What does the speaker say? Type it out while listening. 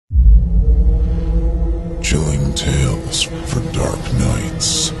Chilling tales for dark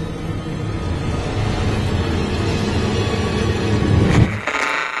nights.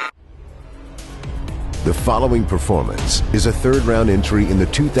 The following performance is a third-round entry in the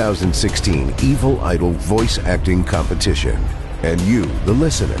 2016 Evil Idol voice acting competition, and you, the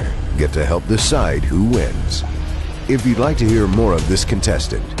listener, get to help decide who wins. If you'd like to hear more of this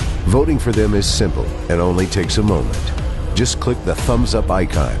contestant, voting for them is simple and only takes a moment. Just click the thumbs up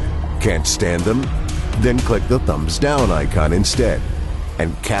icon. Can't stand them? Then click the thumbs down icon instead,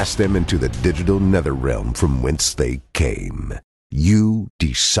 and cast them into the digital netherrealm from whence they came. You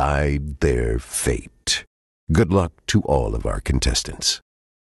decide their fate. Good luck to all of our contestants.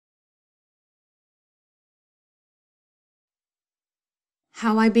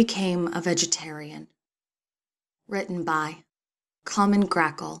 How I Became a Vegetarian. Written by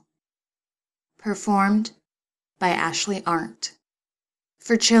CommonGrackle. Performed by Ashley Arndt.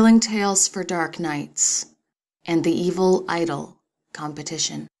 For Chilling Tales for Dark Nights and the Evil Idol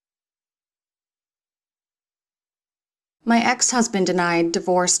competition. My ex-husband and I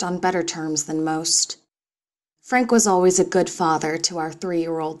divorced on better terms than most. Frank was always a good father to our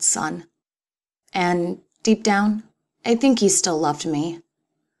 3-year-old son. And deep down, I think he still loved me.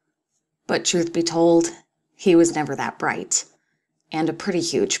 But truth be told, he was never that bright, and a pretty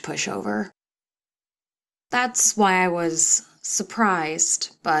huge pushover. That's why I was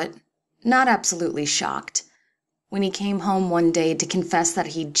surprised, but not absolutely shocked, when he came home one day to confess that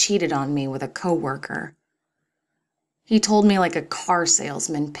he'd cheated on me with a coworker. He told me like a car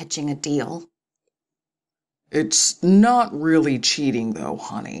salesman pitching a deal. It's not really cheating, though,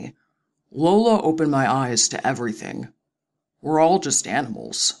 honey. Lola opened my eyes to everything. We're all just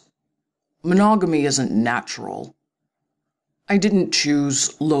animals. Monogamy isn't natural. I didn't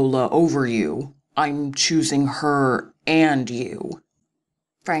choose Lola over you. I'm choosing her and you,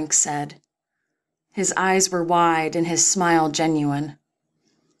 Frank said. His eyes were wide and his smile genuine.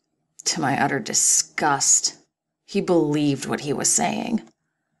 To my utter disgust, he believed what he was saying.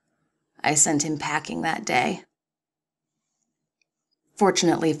 I sent him packing that day.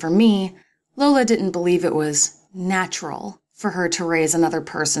 Fortunately for me, Lola didn't believe it was natural for her to raise another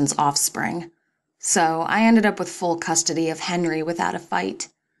person's offspring, so I ended up with full custody of Henry without a fight.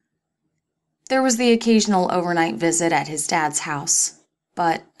 There was the occasional overnight visit at his dad's house,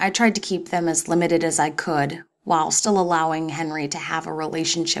 but I tried to keep them as limited as I could while still allowing Henry to have a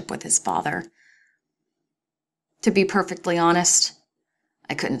relationship with his father. To be perfectly honest,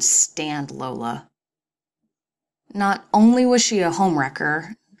 I couldn't stand Lola. Not only was she a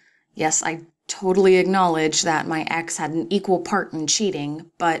homewrecker, yes, I totally acknowledge that my ex had an equal part in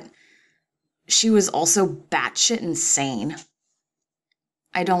cheating, but she was also batshit insane.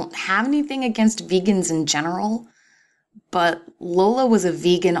 I don't have anything against vegans in general, but Lola was a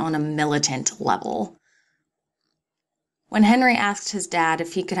vegan on a militant level. When Henry asked his dad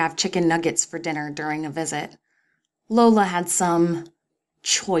if he could have chicken nuggets for dinner during a visit, Lola had some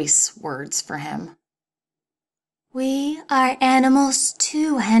choice words for him. We are animals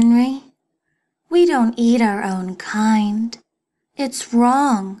too, Henry. We don't eat our own kind. It's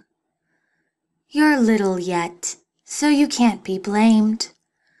wrong. You're little yet, so you can't be blamed.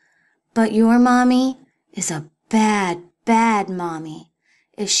 But your mommy is a bad, bad mommy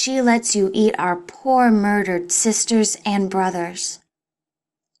if she lets you eat our poor murdered sisters and brothers.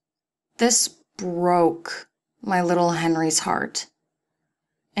 This broke my little Henry's heart,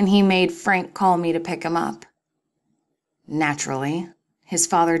 and he made Frank call me to pick him up. Naturally, his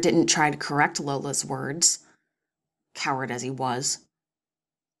father didn't try to correct Lola's words, coward as he was.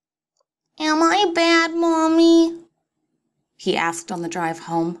 Am I bad, Mommy? He asked on the drive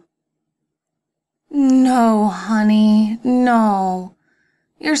home. No, honey, no.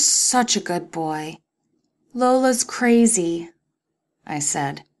 You're such a good boy. Lola's crazy, I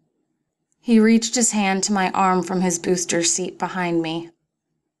said. He reached his hand to my arm from his booster seat behind me.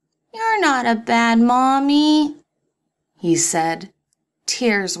 You're not a bad mommy, he said,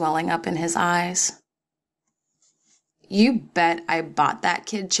 tears welling up in his eyes. You bet I bought that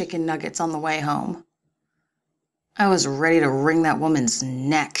kid chicken nuggets on the way home. I was ready to wring that woman's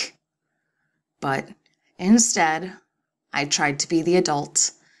neck. But instead, I tried to be the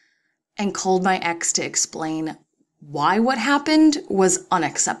adult and called my ex to explain why what happened was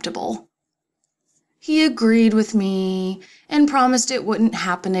unacceptable. He agreed with me and promised it wouldn't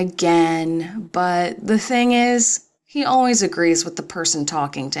happen again, but the thing is, he always agrees with the person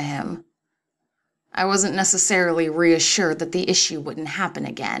talking to him. I wasn't necessarily reassured that the issue wouldn't happen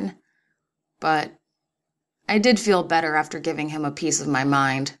again, but I did feel better after giving him a piece of my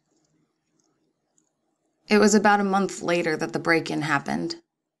mind. It was about a month later that the break-in happened.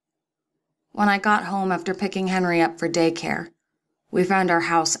 When I got home after picking Henry up for daycare, we found our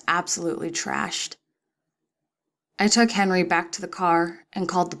house absolutely trashed. I took Henry back to the car and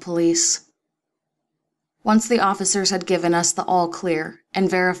called the police. Once the officers had given us the all clear and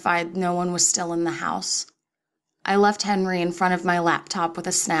verified no one was still in the house, I left Henry in front of my laptop with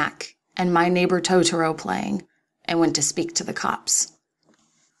a snack and My Neighbor Totoro playing and went to speak to the cops.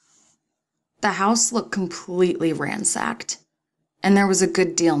 The house looked completely ransacked, and there was a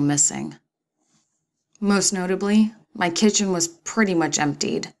good deal missing. Most notably, my kitchen was pretty much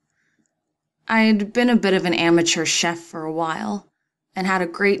emptied. I'd been a bit of an amateur chef for a while, and had a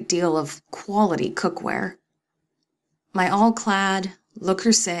great deal of quality cookware. My all-clad, Le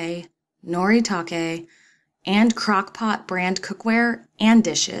Creuset, Noritake, and Crock-Pot brand cookware and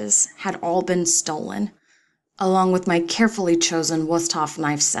dishes had all been stolen, along with my carefully chosen Wusthof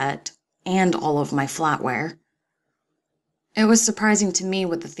knife set and all of my flatware. It was surprising to me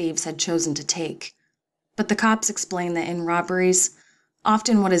what the thieves had chosen to take, but the cops explained that in robberies,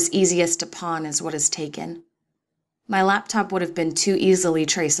 often what is easiest to pawn is what is taken. My laptop would have been too easily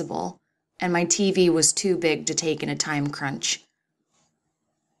traceable, and my TV was too big to take in a time crunch.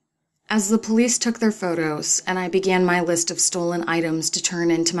 As the police took their photos and I began my list of stolen items to turn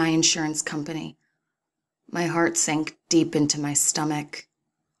into my insurance company, my heart sank deep into my stomach.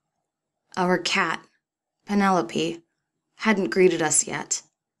 Our cat, Penelope, hadn't greeted us yet.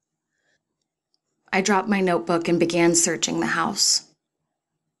 I dropped my notebook and began searching the house.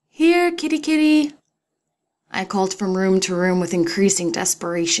 "Here, kitty kitty," I called from room to room with increasing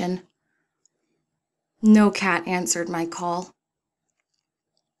desperation. No cat answered my call.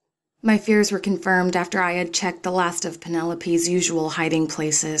 My fears were confirmed after I had checked the last of Penelope's usual hiding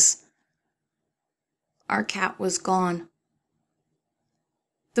places. Our cat was gone.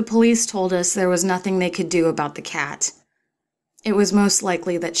 The police told us there was nothing they could do about the cat. It was most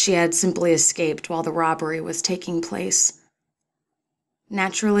likely that she had simply escaped while the robbery was taking place.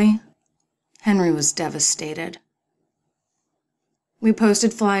 Naturally, Henry was devastated. We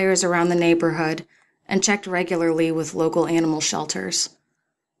posted flyers around the neighborhood and checked regularly with local animal shelters,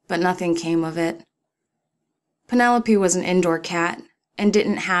 but nothing came of it. Penelope was an indoor cat and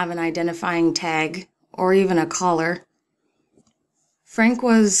didn't have an identifying tag or even a collar. Frank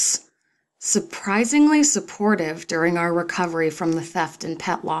was surprisingly supportive during our recovery from the theft and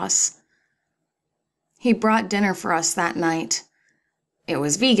pet loss. He brought dinner for us that night. It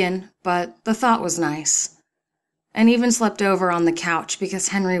was vegan, but the thought was nice. And even slept over on the couch because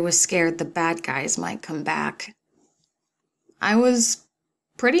Henry was scared the bad guys might come back. I was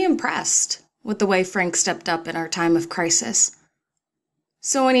pretty impressed with the way Frank stepped up in our time of crisis.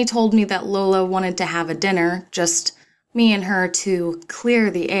 So when he told me that Lola wanted to have a dinner, just me and her to clear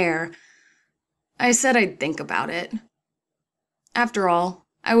the air, I said I'd think about it. After all,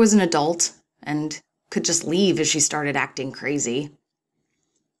 I was an adult and could just leave if she started acting crazy.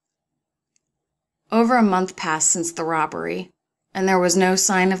 Over a month passed since the robbery, and there was no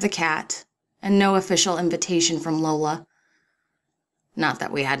sign of the cat and no official invitation from Lola. Not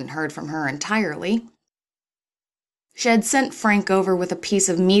that we hadn't heard from her entirely. She had sent Frank over with a piece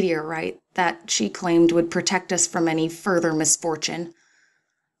of meteorite that she claimed would protect us from any further misfortune,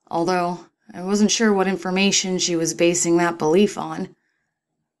 although I wasn't sure what information she was basing that belief on.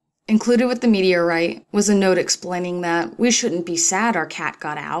 Included with the meteorite was a note explaining that we shouldn't be sad our cat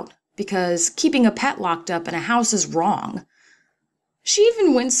got out, because keeping a pet locked up in a house is wrong. She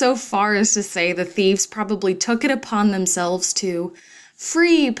even went so far as to say the thieves probably took it upon themselves to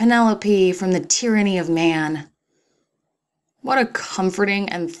free Penelope from the tyranny of man. What a comforting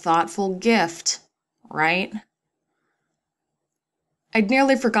and thoughtful gift, right? I'd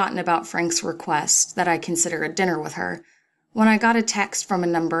nearly forgotten about Frank's request that I consider a dinner with her when I got a text from a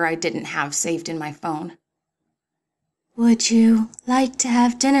number I didn't have saved in my phone. "Would you like to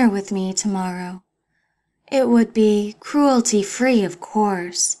have dinner with me tomorrow? It would be cruelty-free, of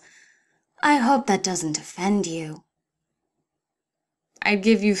course. I hope that doesn't offend you." I'd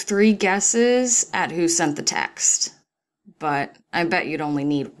give you 3 guesses at who sent the text, but I bet you'd only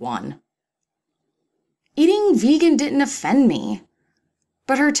need 1. Eating vegan didn't offend me,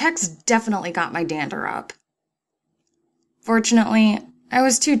 but her text definitely got my dander up. Fortunately, I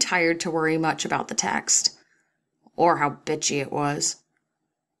was too tired to worry much about the text, or how bitchy it was.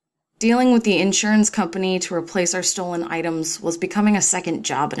 Dealing with the insurance company to replace our stolen items was becoming a second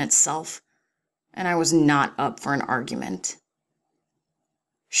job in itself, and I was not up for an argument.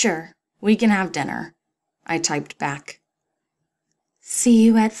 "Sure, we can have dinner," I typed back. "See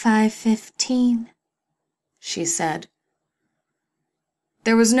you at 5:15, she said.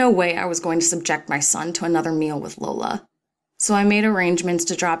 There was no way I was going to subject my son to another meal with Lola, so I made arrangements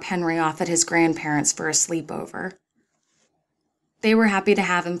to drop Henry off at his grandparents' for a sleepover. They were happy to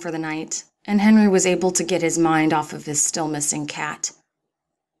have him for the night, and Henry was able to get his mind off of his still missing cat.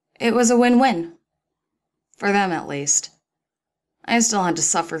 It was a win-win. For them, at least. I still had to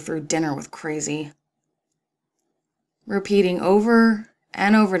suffer through dinner with Crazy. Repeating over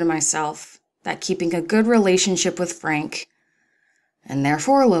and over to myself that keeping a good relationship with Frank, and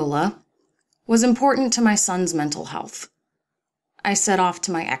therefore Lola, was important to my son's mental health. I set off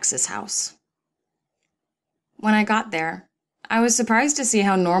to my ex's house. When I got there, I was surprised to see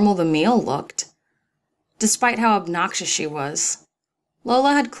how normal the meal looked. Despite how obnoxious she was,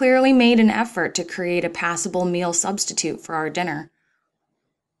 Lola had clearly made an effort to create a passable meal substitute for our dinner.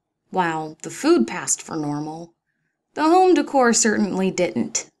 While the food passed for normal, the home decor certainly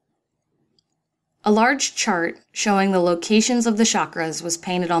didn't. A large chart showing the locations of the chakras was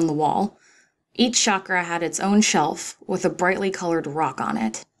painted on the wall. Each chakra had its own shelf with a brightly colored rock on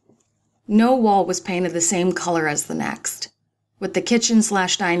it. No wall was painted the same color as the next, with the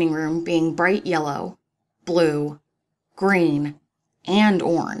kitchen/dining room being bright yellow, blue, green, and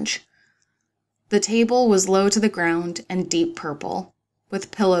orange. The table was low to the ground and deep purple, with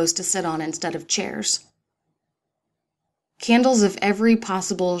pillows to sit on instead of chairs. Candles of every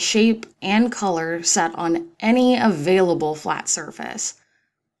possible shape and color sat on any available flat surface.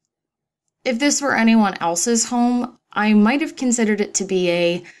 If this were anyone else's home, I might have considered it to be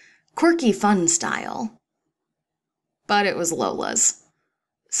a quirky fun style. But it was Lola's,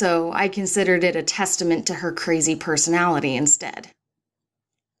 so I considered it a testament to her crazy personality instead.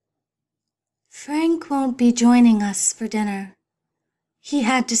 Frank won't be joining us for dinner. He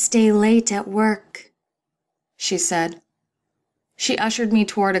had to stay late at work, she said. She ushered me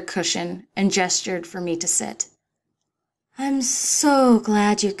toward a cushion and gestured for me to sit. I'm so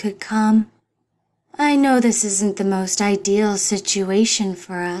glad you could come. I know this isn't the most ideal situation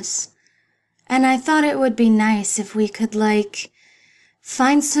for us, and I thought it would be nice if we could,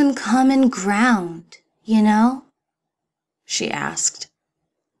 find some common ground, you know? She asked.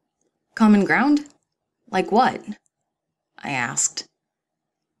 Common ground? Like what? I asked.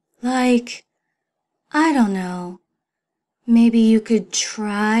 I don't know. Maybe you could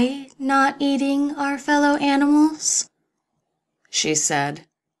try not eating our fellow animals? She said.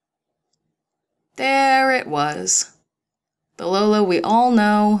 There it was. The Lola we all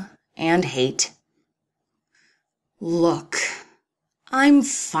know and hate. Look, I'm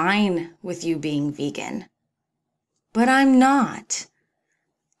fine with you being vegan. But I'm not.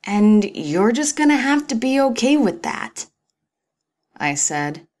 And you're just gonna have to be okay with that, I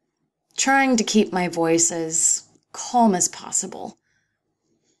said, trying to keep my voice as calm as possible.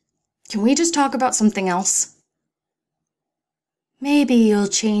 Can we just talk about something else? Maybe you'll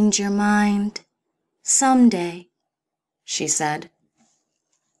change your mind. Someday, she said.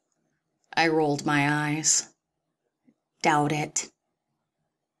 I rolled my eyes. Doubt it.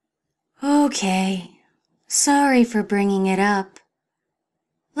 Okay. Sorry for bringing it up.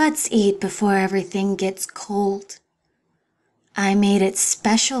 Let's eat before everything gets cold. I made it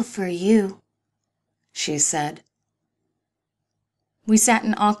special for you, she said. We sat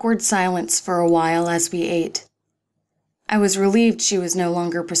in awkward silence for a while as we ate. I was relieved she was no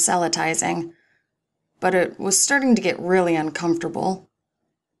longer proselytizing, but it was starting to get really uncomfortable.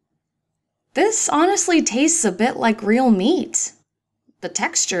 This honestly tastes a bit like real meat. The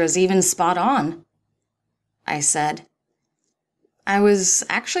texture is even spot on, I said. I was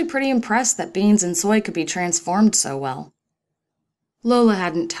actually pretty impressed that beans and soy could be transformed so well. Lola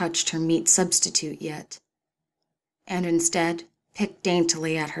hadn't touched her meat substitute yet, and instead picked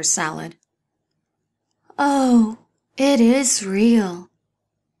daintily at her salad. Oh, it is real,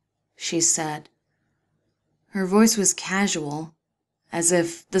 she said. Her voice was casual, as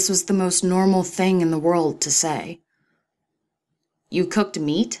if this was the most normal thing in the world to say. You cooked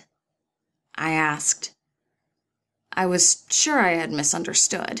meat? I asked. I was sure I had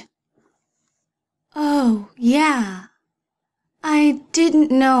misunderstood. Oh, yeah. I didn't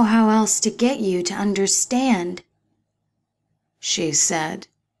know how else to get you to understand, she said.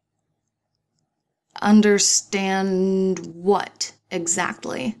 Understand what,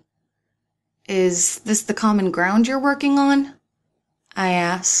 exactly? Is this the common ground you're working on? I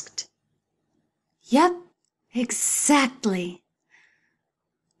asked. Yep, exactly.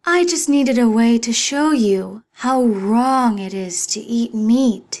 I just needed a way to show you how wrong it is to eat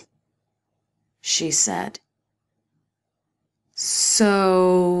meat, she said.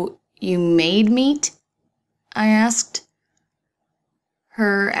 So, you made meat? I asked.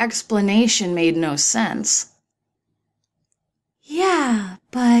 Her explanation made no sense. Yeah,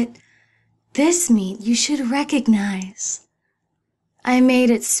 but this meat you should recognize. I made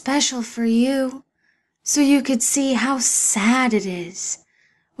it special for you, so you could see how sad it is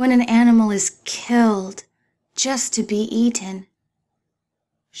when an animal is killed just to be eaten,"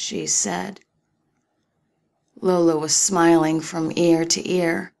 she said. Lola was smiling from ear to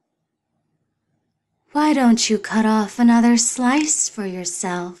ear. "Why don't you cut off another slice for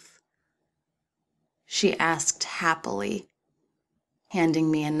yourself?" she asked happily,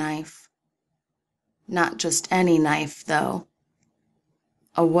 handing me a knife. Not just any knife, though.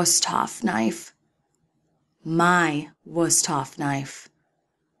 A Wusthof knife. My Wusthof knife,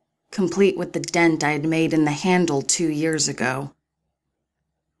 complete with the dent I'd made in the handle 2 years ago.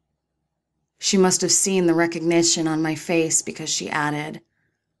 She must have seen the recognition on my face because she added,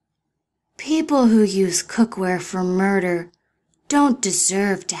 "People who use cookware for murder don't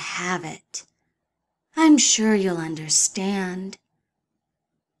deserve to have it. I'm sure you'll understand."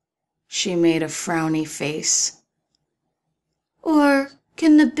 She made a frowny face. "Or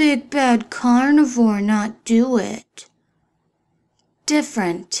can the big bad carnivore not do it?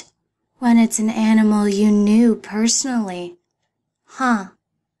 Different when it's an animal you knew personally, huh?"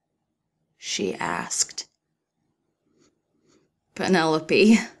 she asked.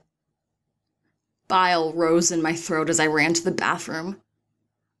 Penelope. Bile rose in my throat as I ran to the bathroom,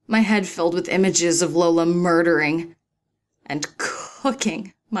 my head filled with images of Lola murdering and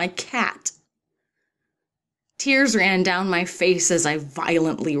cooking my cat. Tears ran down my face as I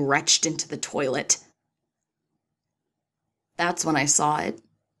violently retched into the toilet. That's when I saw it.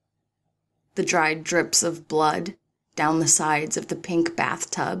 The dried drips of blood down the sides of the pink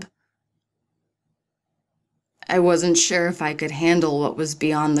bathtub. I wasn't sure if I could handle what was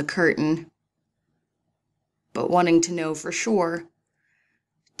beyond the curtain, but wanting to know for sure,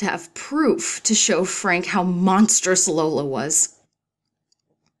 to have proof to show Frank how monstrous Lola was,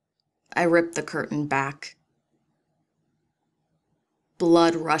 I ripped the curtain back.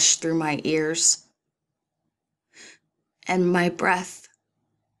 Blood rushed through my ears, and my breath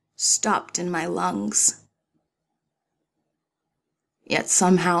stopped in my lungs. Yet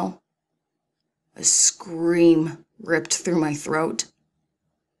somehow, a scream ripped through my throat.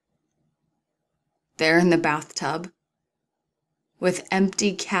 There in the bathtub, with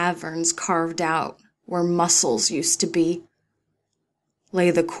empty caverns carved out where muscles used to be, lay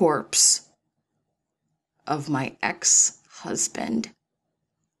the corpse of my ex-husband.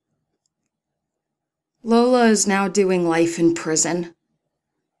 Lola is now doing life in prison,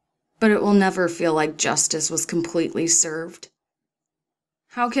 but it will never feel like justice was completely served.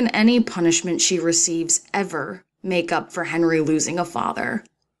 How can any punishment she receives ever make up for Henry losing a father,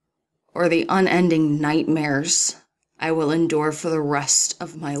 or the unending nightmares I will endure for the rest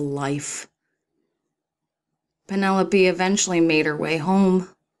of my life? Penelope eventually made her way home.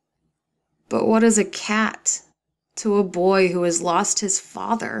 But what is a cat to a boy who has lost his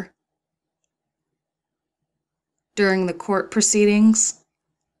father? During the court proceedings,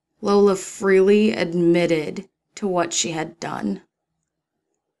 Lola freely admitted to what she had done.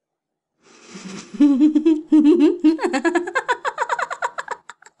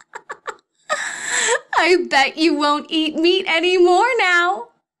 I bet you won't eat meat anymore now,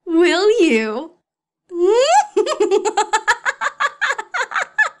 will you?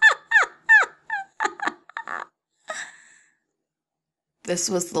 This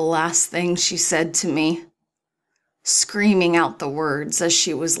was the last thing she said to me, screaming out the words as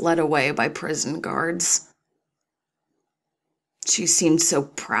she was led away by prison guards. She seemed so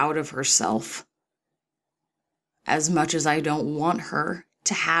proud of herself. As much as I don't want her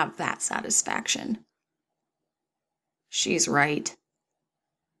to have that satisfaction. She's right.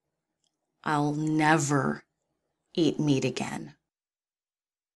 I'll never eat meat again.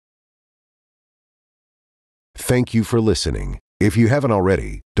 Thank you for listening. If you haven't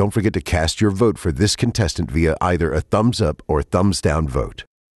already, don't forget to cast your vote for this contestant via either a thumbs up or thumbs down vote.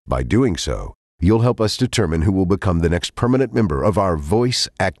 By doing so, you'll help us determine who will become the next permanent member of our voice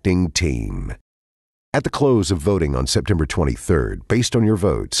acting team. At the close of voting on September 23rd, based on your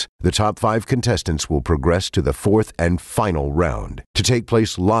votes, the top 5 contestants will progress to the 4th and final round to take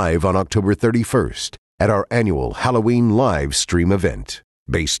place live on October 31st at our annual Halloween live stream event,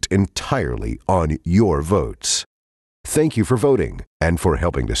 based entirely on your votes. Thank you for voting and for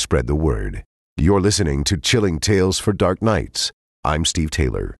helping to spread the word. You're listening to Chilling Tales for Dark Nights. I'm Steve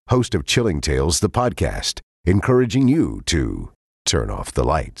Taylor, host of Chilling Tales, the podcast, encouraging you to turn off the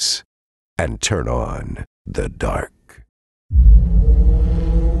lights and turn on the dark.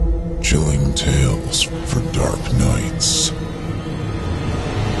 Chilling Tales for Dark Nights.